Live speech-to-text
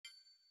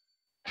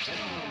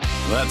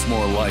That's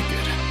more like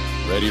it.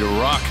 Ready to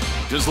rock?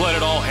 Just let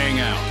it all hang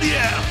out.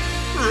 Yeah!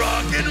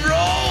 Rock and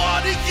roll,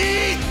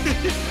 Aniki!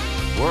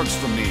 Works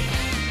for me.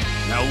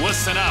 Now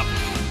listen up.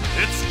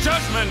 It's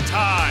judgment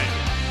time.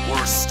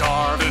 We're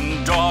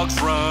starving dogs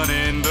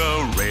running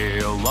the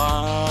rail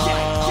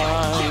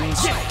lines.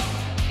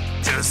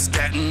 Just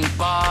getting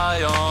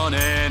by on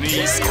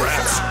any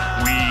scraps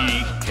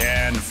we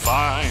can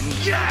find.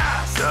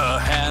 Yes! The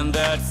hand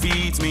that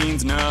feeds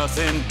means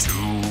nothing to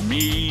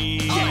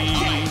me.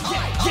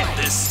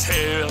 This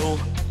tail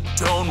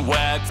don't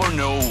wag for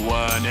no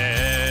one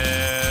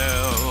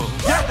else.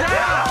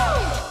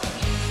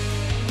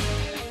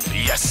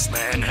 Yes,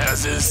 man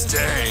has his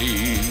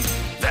day.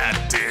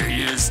 That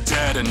day is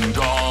dead and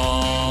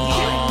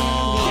gone.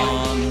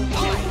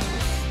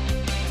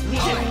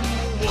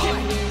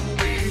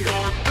 We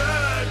are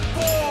bad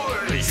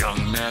boys! The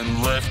young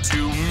man left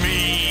to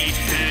meet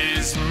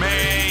his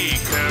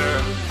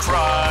maker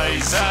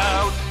cries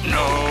out,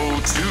 no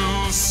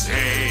to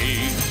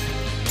say.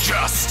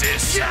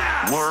 Justice!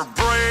 Yes! We're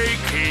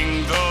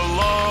breaking the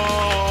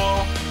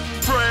law,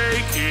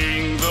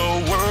 breaking the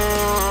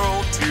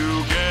world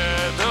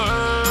together.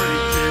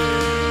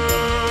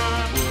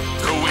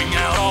 Throwing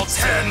out all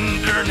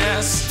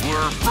tenderness,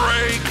 we're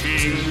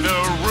breaking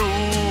the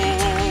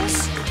rules.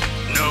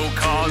 No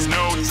cause,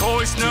 no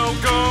choice, no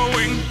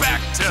going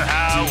back to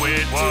how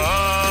it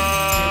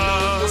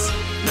was.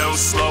 No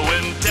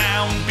slowing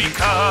down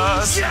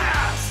because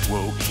Yes!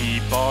 we'll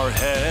keep our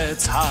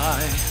heads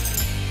high.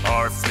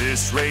 Our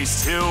fist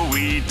race till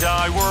we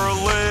die. We're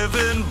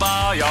living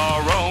by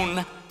our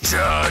own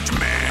judgment.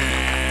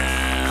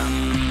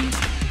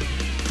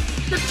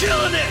 You're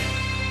killing it!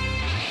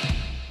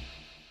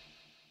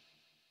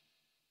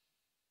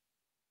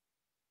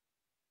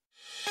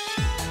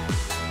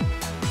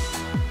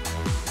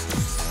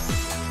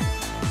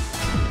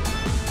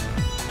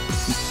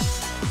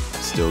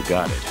 Still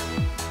got it.